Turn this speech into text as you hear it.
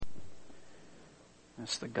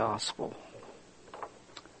That's the gospel.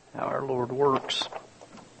 How our Lord works.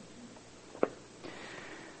 I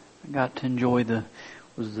got to enjoy the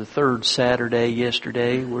third Saturday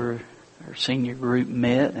yesterday where our senior group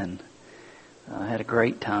met and had a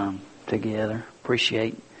great time together.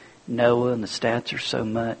 Appreciate Noah and the Statzer so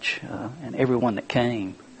much and everyone that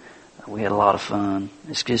came. We had a lot of fun.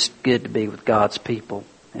 It's just good to be with God's people,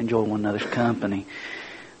 enjoy one another's company.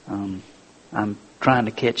 I'm trying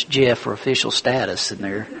to catch Jeff for official status, and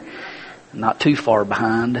they're not too far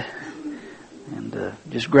behind. And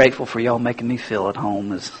just grateful for y'all making me feel at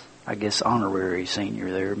home as, I guess, honorary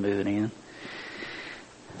senior there moving in.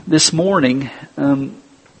 This morning,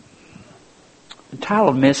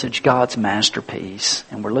 entitled Message, God's Masterpiece,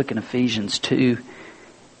 and we're looking at Ephesians 2,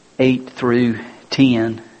 8 through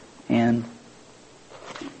 10, and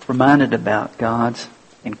reminded about God's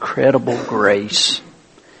incredible grace.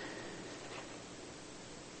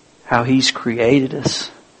 How He's created us.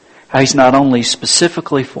 How He's not only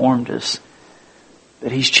specifically formed us,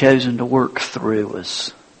 but He's chosen to work through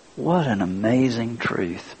us. What an amazing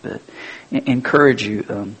truth. But I encourage you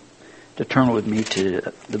to turn with me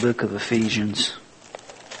to the book of Ephesians.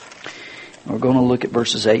 We're going to look at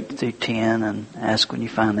verses 8 through 10 and ask when you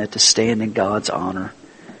find that to stand in God's honor.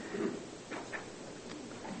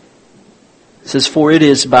 It says, "For it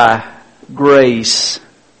is by grace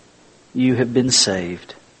you have been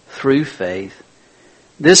saved, through faith,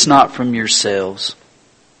 this not from yourselves.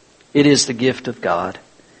 It is the gift of God,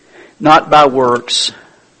 not by works,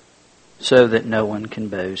 so that no one can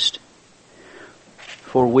boast.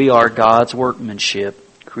 For we are God's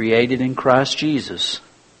workmanship, created in Christ Jesus,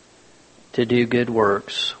 to do good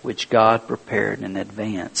works, which God prepared in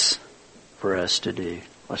advance for us to do."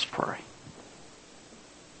 Let's pray.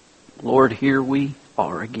 Lord, here we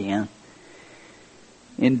are again,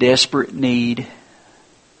 in desperate need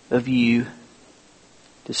of You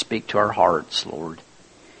to speak to our hearts, Lord.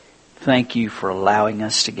 Thank You for allowing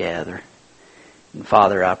us to gather. And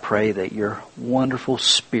Father, I pray that Your wonderful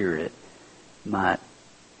Spirit might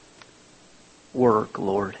work,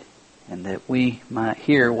 Lord, and that we might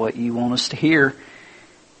hear what You want us to hear,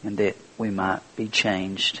 and that we might be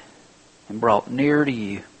changed and brought nearer to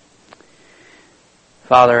You.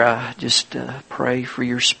 Father, I just pray for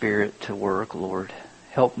Your Spirit to work, Lord.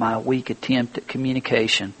 Help my weak attempt at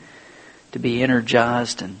communication to be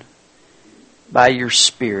energized, and by Your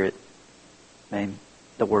Spirit, may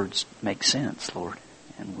the words make sense, Lord.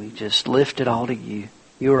 And we just lift it all to You.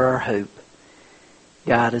 You are our hope.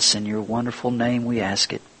 Guide us in Your wonderful name, we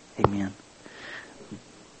ask it. Amen.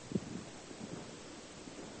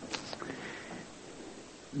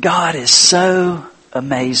 God is so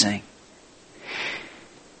amazing.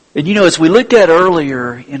 And you know, as we looked at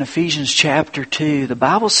earlier in Ephesians chapter 2, the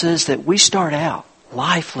Bible says that we start out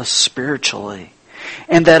lifeless spiritually.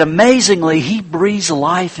 And that amazingly, He breathes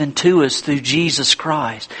life into us through Jesus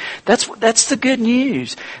Christ. That's the good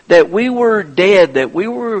news. That we were dead, that we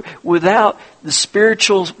were without the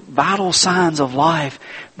spiritual vital signs of life,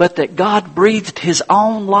 but that God breathed His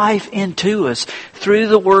own life into us through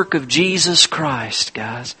the work of Jesus Christ,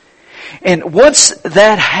 guys. And once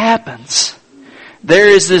that happens, there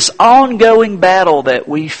is this ongoing battle that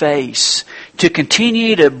we face to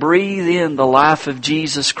continue to breathe in the life of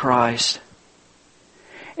Jesus Christ.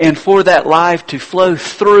 And for that life to flow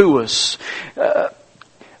through us.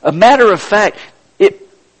 A matter of fact, the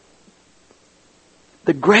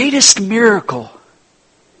greatest miracle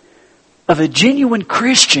of a genuine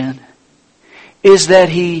Christian is that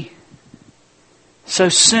he so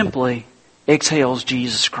simply exhales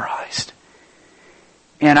Jesus Christ.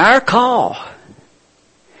 And our call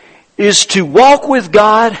is to walk with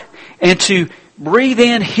God and to breathe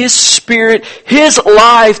in His Spirit, His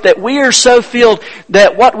life, that we are so filled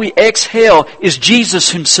that what we exhale is Jesus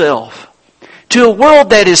Himself. To a world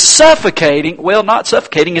that is suffocating, well, not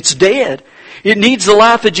suffocating, it's dead. It needs the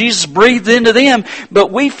life of Jesus breathed into them,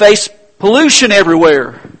 but we face pollution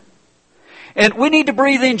everywhere. And we need to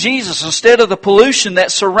breathe in Jesus instead of the pollution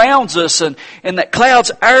that surrounds us and that clouds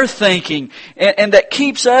our thinking and that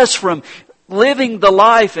keeps us from living the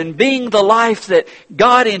life and being the life that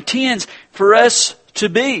God intends for us to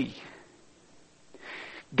be.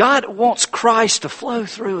 God wants Christ to flow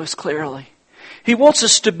through us clearly. He wants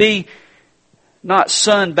us to be not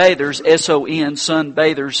sunbathers, S-O-N,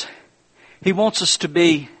 sunbathers. He wants us to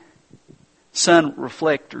be sun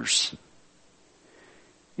reflectors.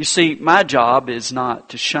 You see, my job is not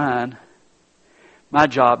to shine. My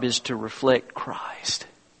job is to reflect Christ.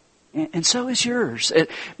 And so is yours.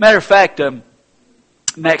 Matter of fact,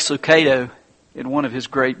 Max Lucado, in one of his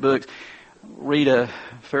great books, read a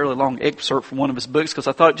fairly long excerpt from one of his books because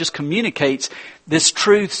I thought it just communicates this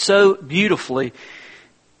truth so beautifully.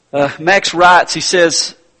 Max writes, he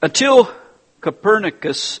says, until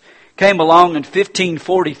Copernicus came along in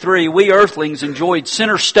 1543, we earthlings enjoyed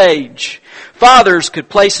center stage. Fathers could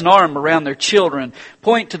place an arm around their children,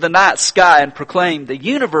 point to the night sky and proclaim, the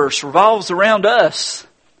universe revolves around us.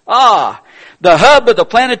 Ah, the hub of the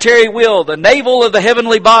planetary wheel, the navel of the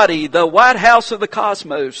heavenly body, the White House of the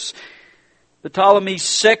cosmos. The Ptolemy's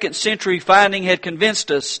 2nd century finding had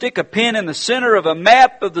convinced us. Stick a pin in the center of a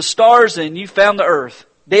map of the stars and you found the earth.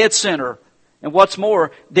 Dead center. And what's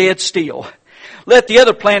more, dead still. Let the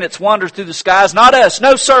other planets wander through the skies, not us.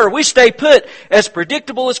 No, sir, we stay put, as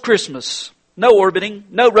predictable as Christmas. No orbiting,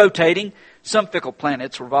 no rotating. Some fickle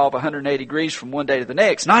planets revolve 180 degrees from one day to the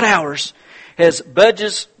next. Not ours. As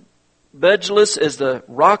budgeless as the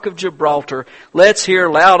rock of Gibraltar, let's hear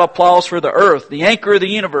loud applause for the earth, the anchor of the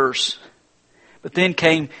universe. But then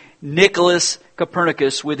came Nicholas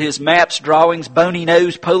Copernicus with his maps, drawings, bony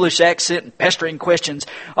nose, Polish accent, and pestering questions.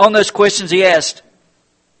 On those questions he asked,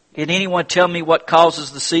 can anyone tell me what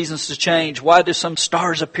causes the seasons to change? Why do some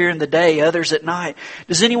stars appear in the day, others at night?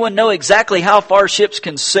 Does anyone know exactly how far ships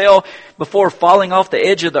can sail before falling off the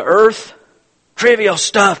edge of the earth? Trivial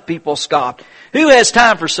stuff, people scoffed. Who has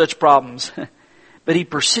time for such problems? But he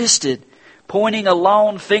persisted. Pointing a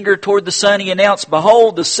long finger toward the sun, he announced,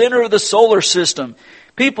 behold, the center of the solar system.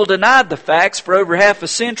 People denied the facts for over half a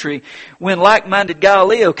century. When like-minded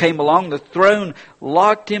Galileo came along, the throne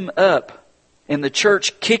locked him up and the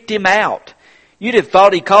church kicked him out. You'd have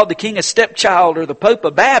thought he called the king a stepchild or the Pope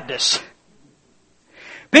a Baptist.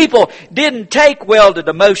 People didn't take well to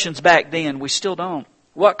demotions back then. We still don't.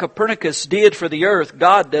 What Copernicus did for the earth,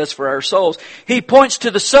 God does for our souls. He points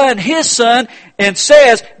to the sun, his son, and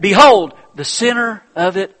says, behold, the center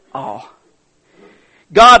of it all.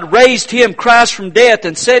 God raised him, Christ, from death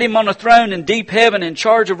and set him on a throne in deep heaven in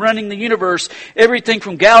charge of running the universe. Everything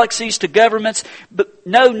from galaxies to governments, but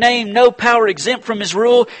no name, no power exempt from his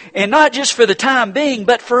rule. And not just for the time being,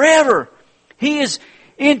 but forever. He is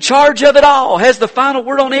in charge of it all, has the final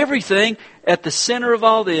word on everything. At the center of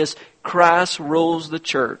all this, Christ rules the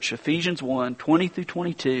church. Ephesians 1, 20 through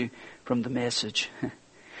 22 from the Message.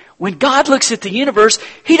 When God looks at the universe,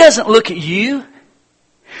 He doesn't look at you.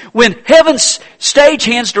 When heaven's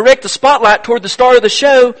stagehands direct the spotlight toward the star of the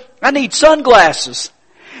show, I need sunglasses.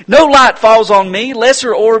 No light falls on me,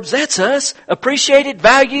 lesser orbs, that's us. Appreciated,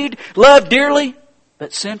 valued, loved dearly.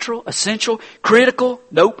 But central, essential, critical,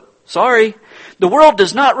 nope, sorry. The world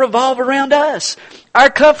does not revolve around us. Our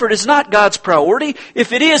comfort is not God's priority.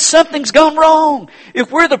 If it is, something's gone wrong. If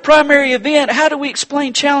we're the primary event, how do we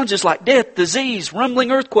explain challenges like death, disease, rumbling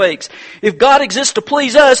earthquakes? If God exists to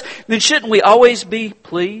please us, then shouldn't we always be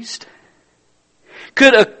pleased?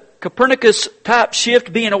 Could a Copernicus-type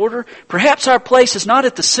shift be in order? Perhaps our place is not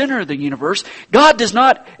at the center of the universe. God does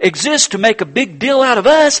not exist to make a big deal out of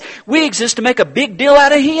us. We exist to make a big deal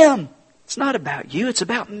out of Him. It's not about you. It's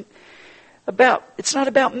not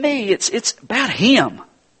about me. It's about Him.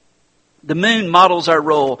 The moon models our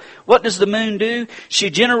role. What does the moon do? She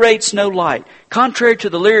generates no light. Contrary to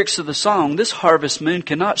the lyrics of the song, this harvest moon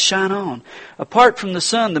cannot shine on. Apart from the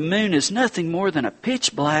sun, the moon is nothing more than a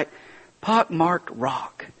pitch black, pockmarked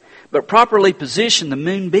rock. But properly positioned, the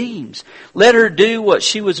moon beams. Let her do what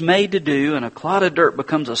she was made to do, and a clod of dirt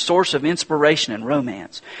becomes a source of inspiration and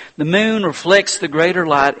romance. The moon reflects the greater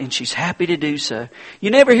light, and she's happy to do so. You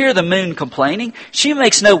never hear the moon complaining. She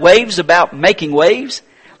makes no waves about making waves.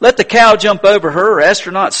 Let the cow jump over her or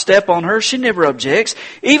astronauts step on her. She never objects.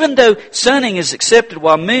 Even though sunning is accepted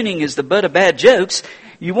while mooning is the butt of bad jokes,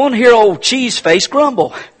 you won't hear old cheese face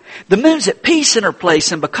grumble. The moon's at peace in her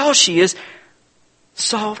place, and because she is,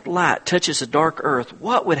 soft light touches a dark earth.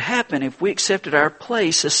 What would happen if we accepted our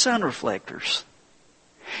place as sun reflectors?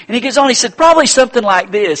 And he goes on, he said, probably something like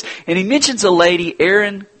this. And he mentions a lady,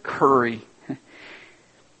 Erin Curry.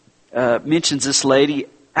 Mentions this lady,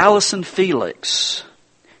 Allison Felix.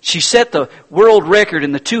 She set the world record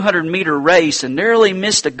in the 200-meter race and narrowly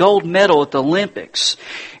missed a gold medal at the Olympics.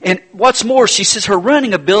 And what's more, she says her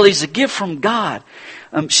running ability is a gift from God.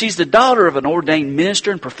 She's the daughter of an ordained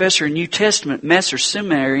minister and professor in New Testament Master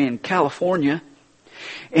Seminary in California.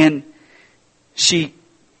 And she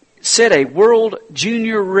set a world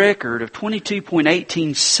junior record of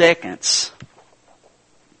 22.18 seconds.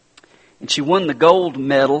 And she won the gold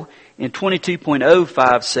medal in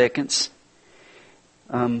 22.05 seconds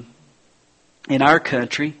in our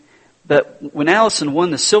country. But when Allison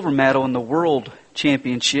won the silver medal in the world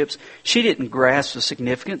championships, she didn't grasp the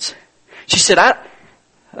significance. She said,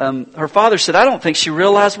 her father said, I don't think she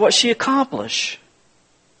realized what she accomplished.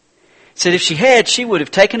 said if she had, she would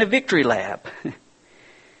have taken a victory lap.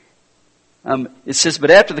 It says, but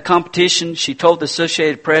after the competition, she told the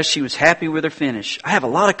Associated Press she was happy with her finish. I have a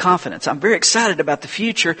lot of confidence. I'm very excited about the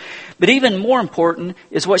future. But even more important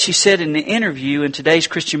is what she said in the interview in today's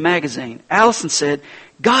Christian magazine. Allison said,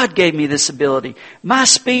 God gave me this ability. My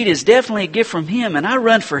speed is definitely a gift from Him, and I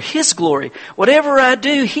run for His glory. Whatever I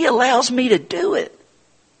do, He allows me to do it.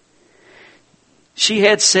 She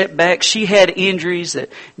had setbacks. She had injuries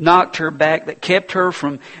that knocked her back, that kept her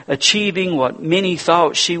from achieving what many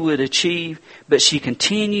thought she would achieve. But she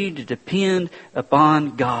continued to depend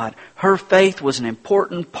upon God. Her faith was an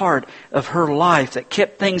important part of her life that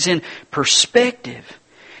kept things in perspective.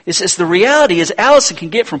 It says the reality is Allison can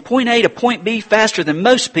get from point A to point B faster than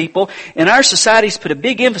most people, and our society's put a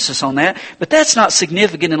big emphasis on that. But that's not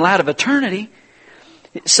significant in light of eternity.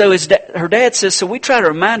 So her dad says, so we try to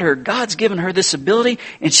remind her God's given her this ability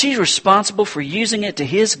and she's responsible for using it to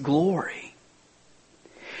His glory.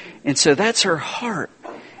 And so that's her heart.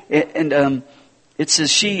 And it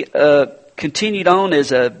says she continued on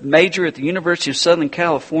as a major at the University of Southern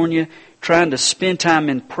California, trying to spend time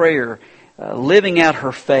in prayer, living out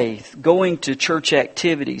her faith, going to church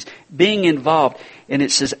activities, being involved. And it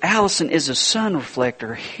says Allison is a sun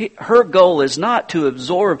reflector. Her goal is not to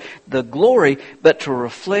absorb the glory, but to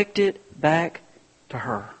reflect it back to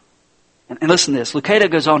her. And listen to this. Lucado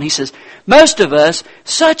goes on. He says, most of us,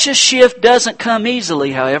 such a shift doesn't come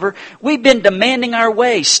easily, however. We've been demanding our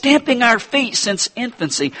way, stamping our feet since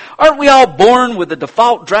infancy. Aren't we all born with a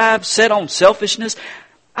default drive set on selfishness?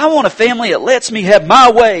 I want a family that lets me have my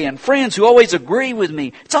way and friends who always agree with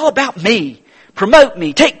me. It's all about me. Promote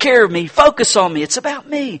me, take care of me, focus on me. It's about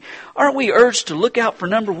me. Aren't we urged to look out for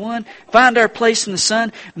number one, find our place in the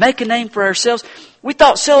sun, make a name for ourselves? We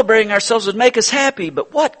thought celebrating ourselves would make us happy,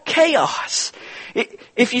 but what chaos.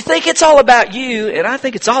 If you think it's all about you, and I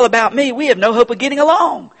think it's all about me, we have no hope of getting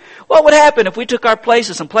along. What would happen if we took our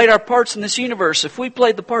places and played our parts in this universe? If we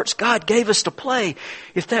played the parts God gave us to play,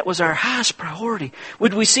 if that was our highest priority,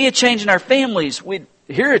 would we see a change in our families? We'd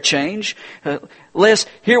hear a change. Less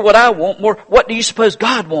hear what I want, more what do you suppose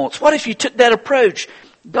God wants? What if you took that approach?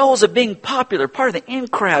 Goals of being popular, part of the in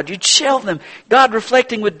crowd, you'd shelve them. God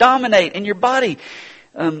reflecting would dominate, and your body,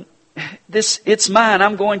 it's mine,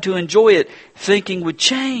 I'm going to enjoy it, thinking would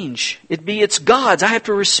change. It'd be it's God's, I have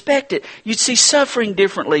to respect it. You'd see suffering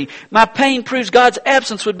differently. My pain proves God's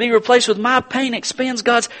absence would be replaced with my pain expands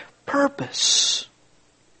God's purpose.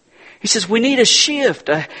 He says we need a shift,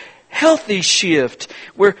 a healthy shift,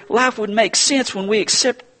 where life would make sense when we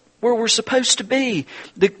accept where we're supposed to be.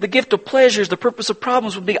 The gift of pleasures, the purpose of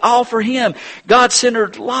problems would be all for Him.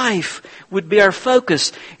 God-centered life would be our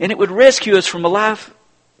focus, and it would rescue us from a life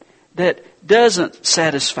that doesn't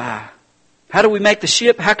satisfy. How do we make the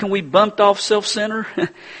shift? How can we bump off self-center?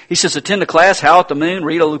 He says, attend a class, Howl at the Moon,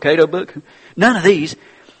 read a Lucado book. None of these.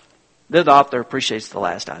 The author appreciates the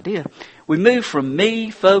last idea. We move from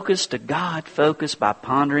me-focused to God-focused by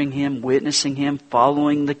pondering Him, witnessing Him,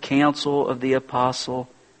 following the counsel of the Apostle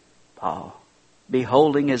Paul.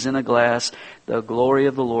 Beholding as in a glass the glory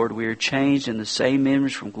of the Lord, we are changed in the same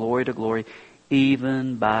image from glory to glory,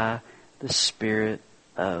 even by the Spirit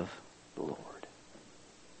of the Lord.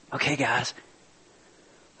 Okay, guys.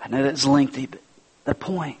 I know that's lengthy, but the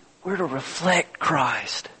point, we're to reflect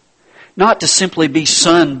Christ. Not to simply be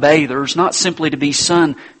sun bathers, not simply to be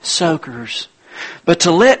sun soakers, but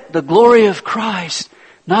to let the glory of Christ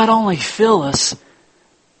not only fill us,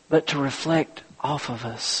 but to reflect off of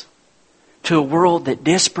us to a world that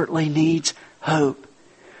desperately needs hope.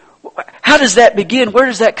 How does that begin? Where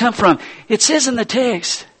does that come from? It says in the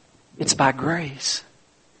text, it's by grace.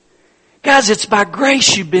 Guys, it's by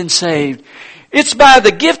grace you've been saved. It's by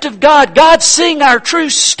the gift of God. God seeing our true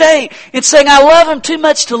state and saying, I love them too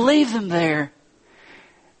much to leave them there.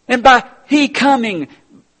 And by He coming,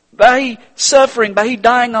 by He suffering, by He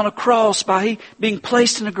dying on a cross, by He being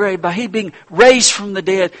placed in a grave, by He being raised from the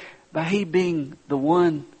dead, by He being the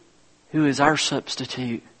one who is our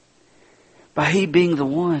substitute, by He being the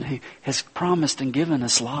one who has promised and given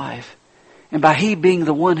us life, and by He being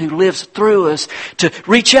the one who lives through us to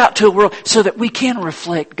reach out to a world so that we can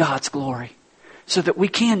reflect God's glory, so that we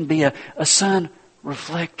can be a sun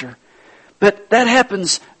reflector. But that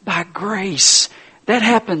happens by grace. That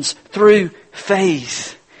happens through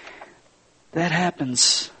faith. That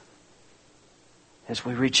happens as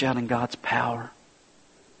we reach out in God's power.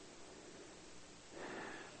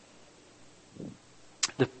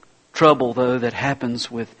 The trouble, though, that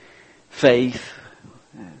happens with faith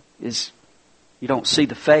is you don't see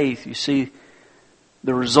the faith, you see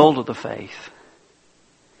the result of the faith.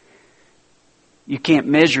 You can't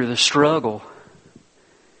measure the struggle.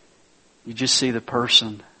 You just see the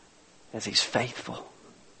person as he's faithful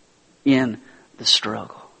in the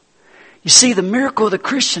struggle. You see, the miracle of the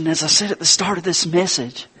Christian, as I said at the start of this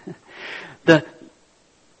message, the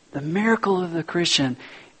miracle of the Christian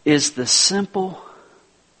is the simple,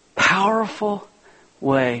 powerful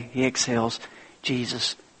way he exhales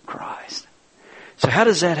Jesus Christ. So how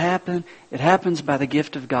does that happen? It happens by the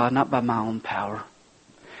gift of God, not by my own power.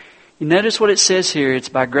 You notice what it says here. It's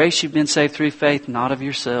by grace you've been saved through faith, not of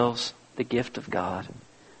yourselves, the gift of God,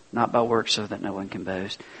 not by works so that no one can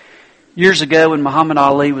boast. Years ago when Muhammad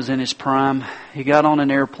Ali was in his prime, he got on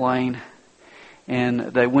an airplane and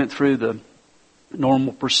they went through the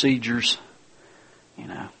normal procedures.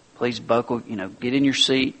 Please buckle, get in your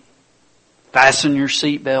seat, fasten your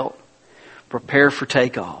seatbelt, prepare for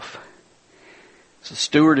takeoff. So the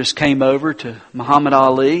stewardess came over to Muhammad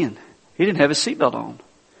Ali and he didn't have his seatbelt on.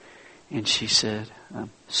 And she said,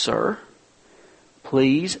 "Sir,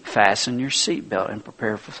 please fasten your seatbelt and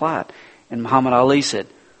prepare for flight." And Muhammad Ali said,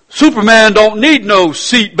 "Superman don't need no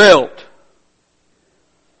seatbelt."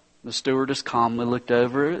 The stewardess calmly looked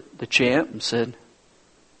over at the champ and said,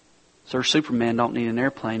 "Sir, Superman don't need an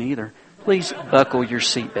airplane either. Please buckle your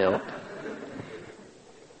seatbelt."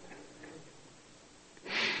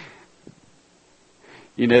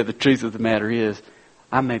 The truth of the matter is,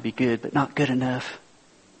 I may be good, but not good enough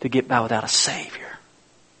to get by without a Savior.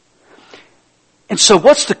 And so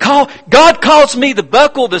what's the call? God calls me to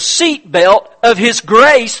buckle the seatbelt of His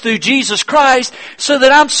grace through Jesus Christ so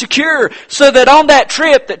that I'm secure, so that on that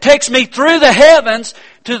trip that takes me through the heavens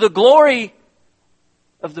to the glory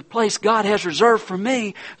of the place God has reserved for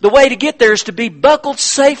me, the way to get there is to be buckled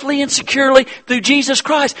safely and securely through Jesus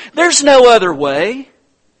Christ. There's no other way.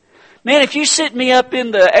 Man, if you sit me up in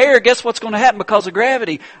the air, guess what's going to happen because of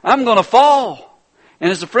gravity? I'm going to fall. And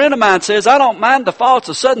as a friend of mine says, I don't mind the fall. It's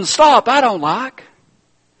a sudden stop I don't like.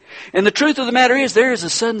 And the truth of the matter is, there is a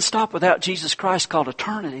sudden stop without Jesus Christ called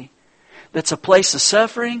eternity. That's a place of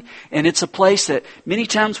suffering, and it's a place that many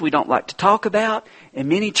times we don't like to talk about, and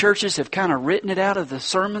many churches have kind of written it out of the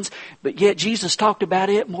sermons, but yet Jesus talked about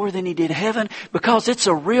it more than He did heaven, because it's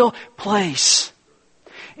a real place.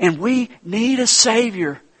 And we need a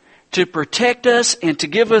Savior to protect us and to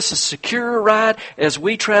give us a secure ride as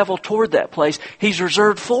we travel toward that place He's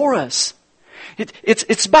reserved for us.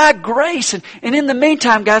 It's by grace. And in the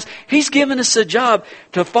meantime, guys, He's given us a job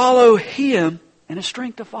to follow Him and a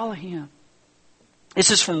strength to follow Him. This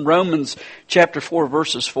is from Romans chapter 4,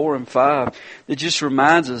 verses 4 and 5. That just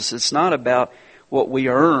reminds us it's not about what we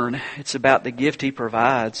earn. It's about the gift He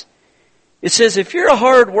provides. It says, if you're a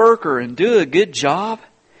hard worker and do a good job,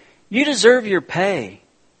 you deserve your pay.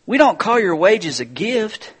 We don't call your wages a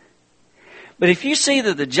gift. But if you see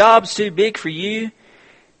that the job's too big for you,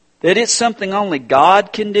 that it's something only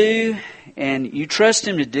God can do, and you trust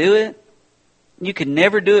Him to do it, you can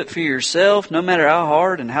never do it for yourself, no matter how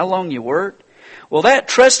hard and how long you work. Well, that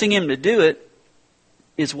trusting Him to do it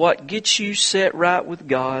is what gets you set right with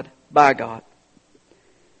God, by God.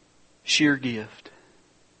 Sheer gift.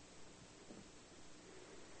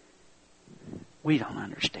 We don't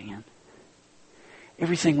understand.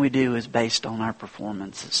 Everything we do is based on our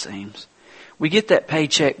performance, it seems. We get that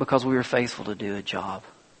paycheck because we were faithful to do a job.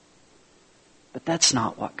 But that's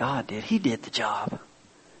not what God did. He did the job.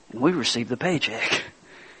 And we received the paycheck.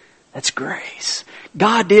 That's grace.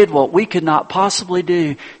 God did what we could not possibly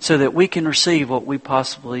do so that we can receive what we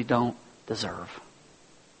possibly don't deserve.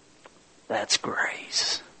 That's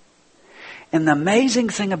grace. And the amazing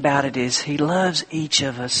thing about it is He loves each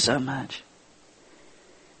of us so much.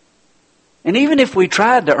 And even if we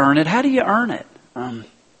tried to earn it, how do you earn it?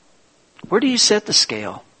 Where do you set the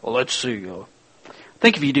scale? Well, let's see. I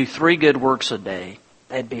think if you do 3 good works a day,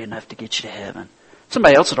 that'd be enough to get you to heaven.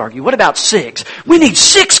 Somebody else would argue, what about 6? We need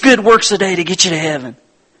 6 good works a day to get you to heaven.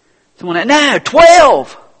 Someone, no,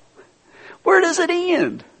 12. Where does it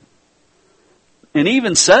end? And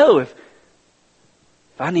even so, if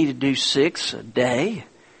I need to do 6 a day,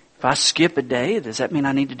 if I skip a day, does that mean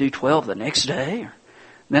I need to do 12 the next day? Or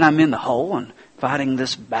then I'm in the hole and fighting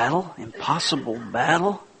this battle, impossible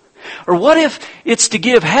battle. Or what if it's to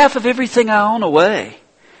give half of everything I own away?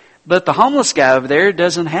 But the homeless guy over there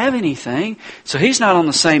doesn't have anything, so he's not on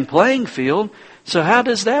the same playing field. So how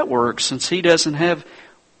does that work since he doesn't have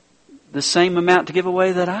the same amount to give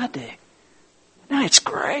away that I do? No, it's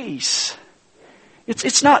grace.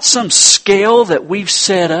 It's not some scale that we've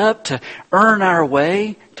set up to earn our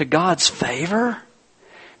way to God's favor.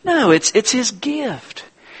 No, it's His gift.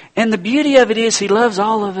 And the beauty of it is He loves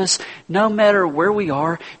all of us no matter where we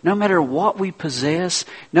are, no matter what we possess,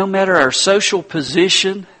 no matter our social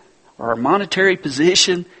position or our monetary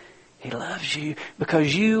position. He loves you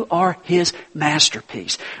because you are His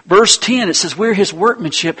masterpiece. Verse 10, it says we're His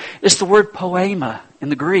workmanship. It's the word poema in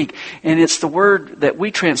the Greek. And it's the word that we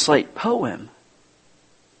translate poem.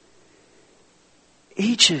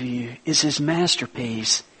 Each of you is His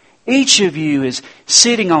masterpiece. Each of you is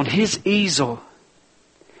sitting on His easel.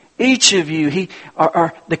 Each of you,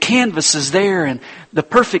 the canvas is there, and the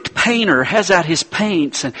perfect painter has out his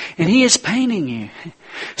paints, and He is painting you.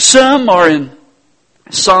 Some are in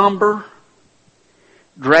somber,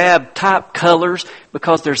 drab type colors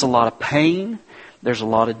because there's a lot of pain, there's a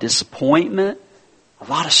lot of disappointment, a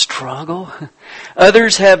lot of struggle.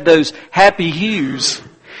 Others have those happy hues,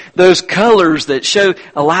 those colors that show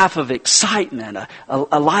a life of excitement,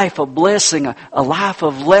 a life of blessing, a life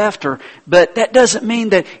of laughter. But that doesn't mean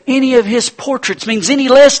that any of His portraits means any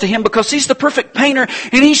less to Him, because He's the perfect painter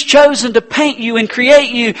and He's chosen to paint you and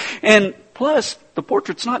create you. And plus, the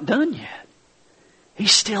portrait's not done yet.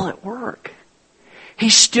 He's still at work.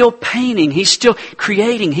 He's still painting. He's still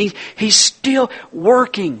creating. He's still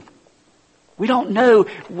working. We don't know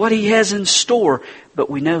what He has in store, but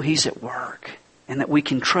we know He's at work, and that we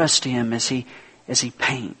can trust Him as He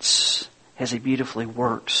paints, as He beautifully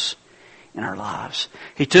works in our lives.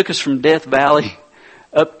 He took us from Death Valley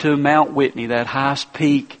up to Mount Whitney, that highest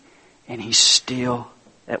peak, and He's still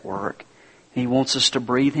at work. He wants us to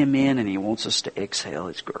breathe Him in, and He wants us to exhale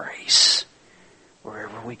His grace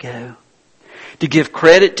wherever we go. To give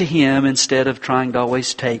credit to Him instead of trying to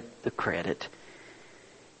always take the credit.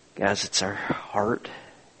 Guys, it's our heart.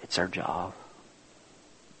 It's our job.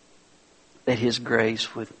 That His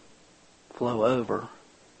grace would flow over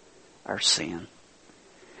our sin.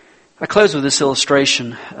 I close with this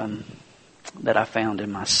illustration that I found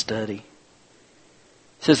in my study.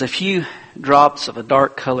 It says, a few drops of a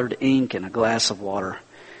dark colored ink in a glass of water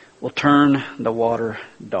will turn the water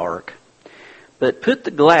dark. But put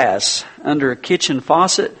the glass under a kitchen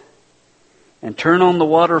faucet and turn on the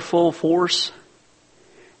water full force,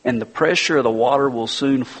 and the pressure of the water will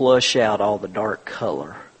soon flush out all the dark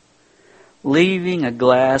color, leaving a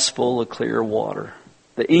glass full of clear water.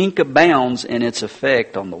 The ink abounds in its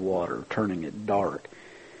effect on the water, turning it dark.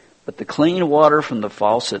 But the clean water from the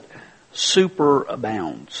faucet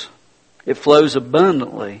superabounds. It flows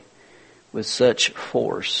abundantly with such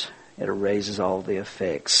force, it erases all the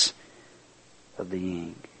effects of the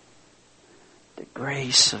ink. The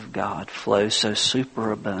grace of God flows so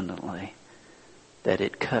superabundantly that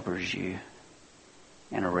it covers you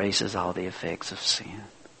and erases all the effects of sin.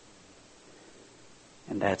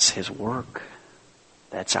 And that's His work.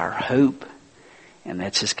 That's our hope. And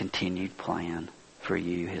that's His continued plan for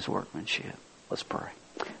you, His workmanship. Let's pray.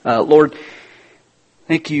 Lord,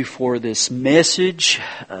 thank You for this message.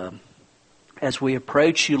 As we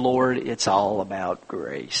approach You, Lord, it's all about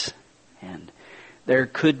grace. And there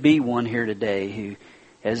could be one here today who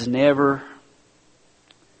has never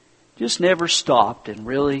stopped and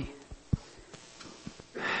really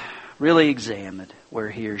examined where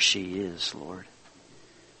he or she is, Lord.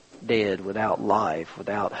 Dead, without life,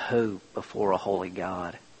 without hope before a holy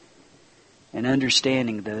God. And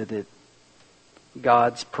understanding, though, that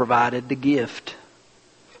God's provided the gift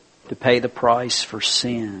to pay the price for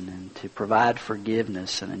sin and to provide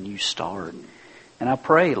forgiveness and a new start. And I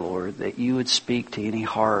pray, Lord, that You would speak to any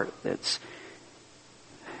heart that's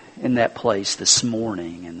in that place this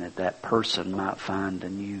morning, and that person might find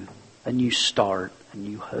a new start, a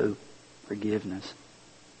new hope, forgiveness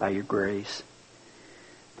by Your grace.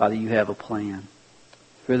 Father, You have a plan.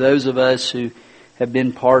 For those of us who have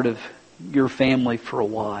been part of Your family for a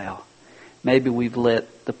while, maybe we've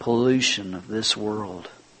let the pollution of this world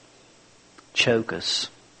choke us,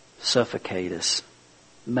 suffocate us,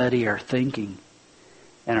 muddy our thinking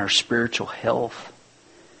and our spiritual health.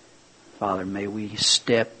 Father, may we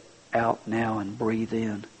step out now and breathe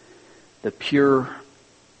in the pure,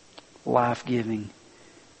 life-giving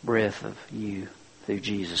breath of You through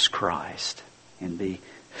Jesus Christ, and be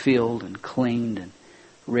filled and cleaned and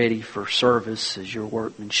ready for service as Your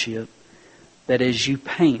workmanship. That as You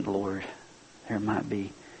paint, Lord, there might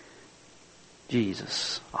be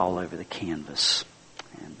Jesus all over the canvas.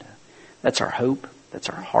 And that's our hope. That's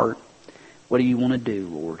our heart. What do You want to do,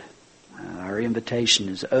 Lord? Our invitation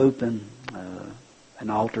is open. An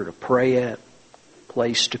altar to pray at, a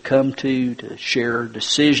place to come to share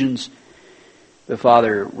decisions. But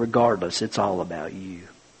Father, regardless, it's all about You.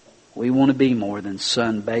 We want to be more than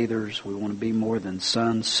sunbathers. We want to be more than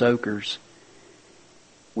sun soakers.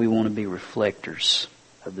 We want to be reflectors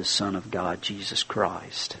of the Son of God, Jesus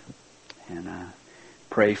Christ. And I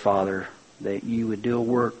pray, Father, that You would do a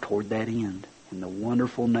work toward that end. In the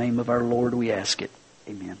wonderful name of our Lord we ask it.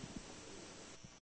 Amen.